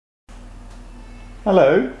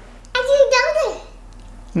Hello. I didn't know it.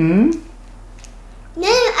 Hmm? No,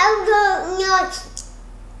 I don't know.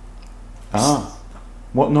 Ah.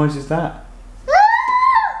 What noise is that?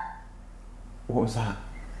 What was that?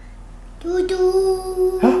 Doo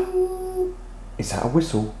doo. Is that a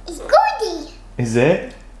whistle? It's Goldie. Is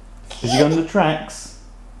it? Is he on the tracks?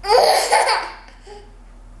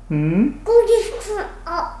 Hmm? Goldie's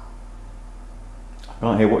up. I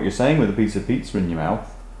can't hear what you're saying with a piece of pizza in your mouth.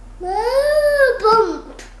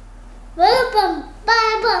 Bump. Bum bum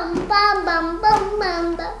bum bum bum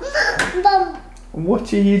bum bum bum.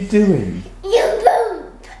 What are you doing? You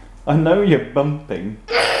bump. I know you're bumping.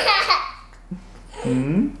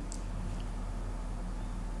 Hmm?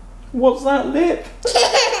 What's that lip?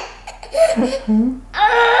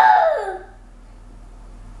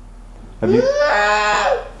 Have you?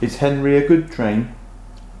 Is Henry a good train?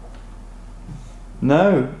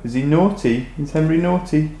 No. Is he naughty? Is Henry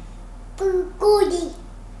naughty? Goldie.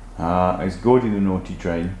 Ah, is Gordy the naughty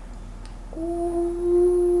train?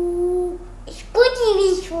 It's Goldie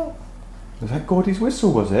whistle. Was that Gordy's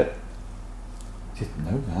whistle, was it? Didn't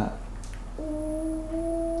know that.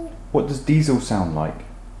 What does Diesel sound like?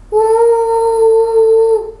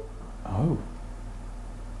 Oh.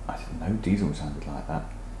 I didn't know Diesel sounded like that.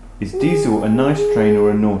 Is Diesel a nice train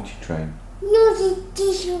or a naughty train? Naughty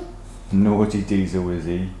Diesel. Naughty Diesel, is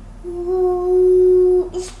he?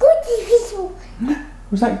 It's Goldie whistle.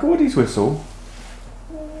 Was that Gordy's whistle?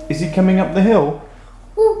 Is he coming up the hill?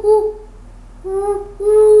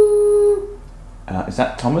 Is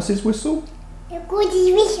that Thomas's whistle?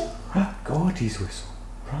 Goldie whistle. Gordy's whistle.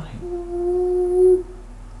 Right.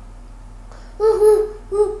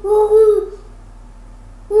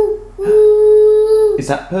 Is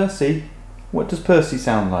that Percy? What does Percy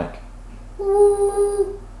sound like?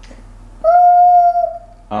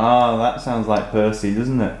 Ah, that sounds like Percy,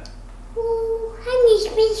 doesn't it? Honey's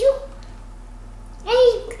whistle.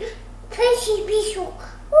 Percy's whistle.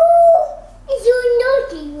 It's a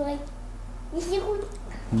naughty one. Is it good?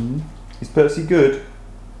 Is Percy good?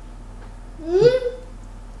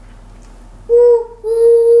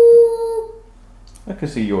 I can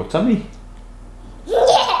see your tummy.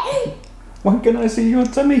 When can I see your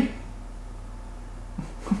tummy?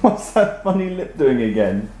 What's that funny lip doing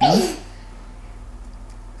again?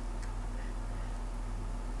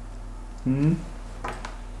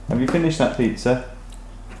 Have you finished that pizza?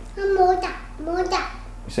 More that.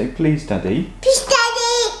 You say please, Daddy. Please,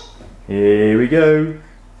 Daddy. Here we go.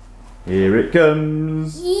 Here it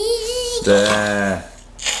comes. There.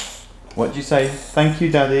 What do you say? Thank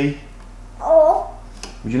you, Daddy. Oh.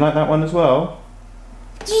 Would you like that one as well?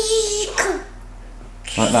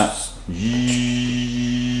 Like that.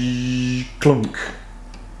 Clunk.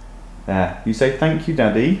 There. You say thank you,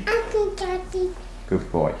 Daddy. Uncle Daddy.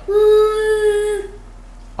 Good boy.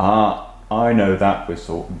 Ah, I know that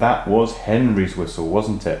whistle. That was Henry's whistle,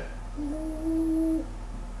 wasn't it?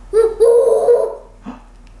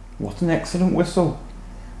 What an excellent whistle.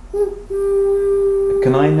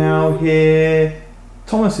 Can I now hear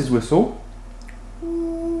Thomas's whistle?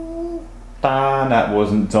 Ah, that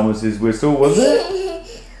wasn't Thomas's whistle, was it?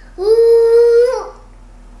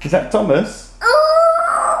 Is that Thomas?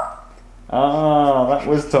 Ah, that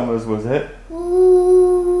was Thomas, was it?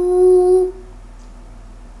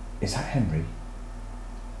 Is that Henry?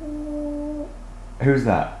 Who's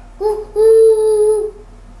that?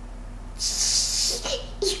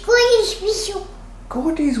 It's Gordy's whistle.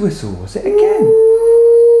 Gordy's whistle, was it again?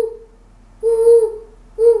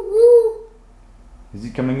 Is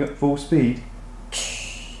he coming at full speed?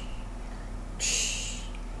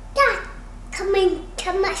 Dad, come in,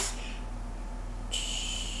 Thomas.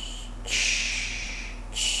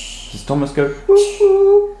 Does Thomas go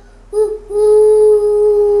woo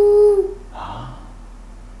woo? Ah,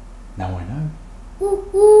 now I know.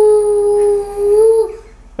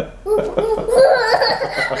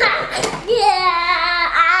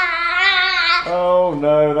 Oh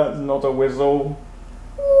no, that's not a whistle.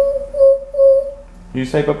 You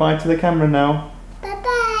say bye-bye to the camera now.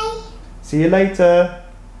 Bye-bye. See you later.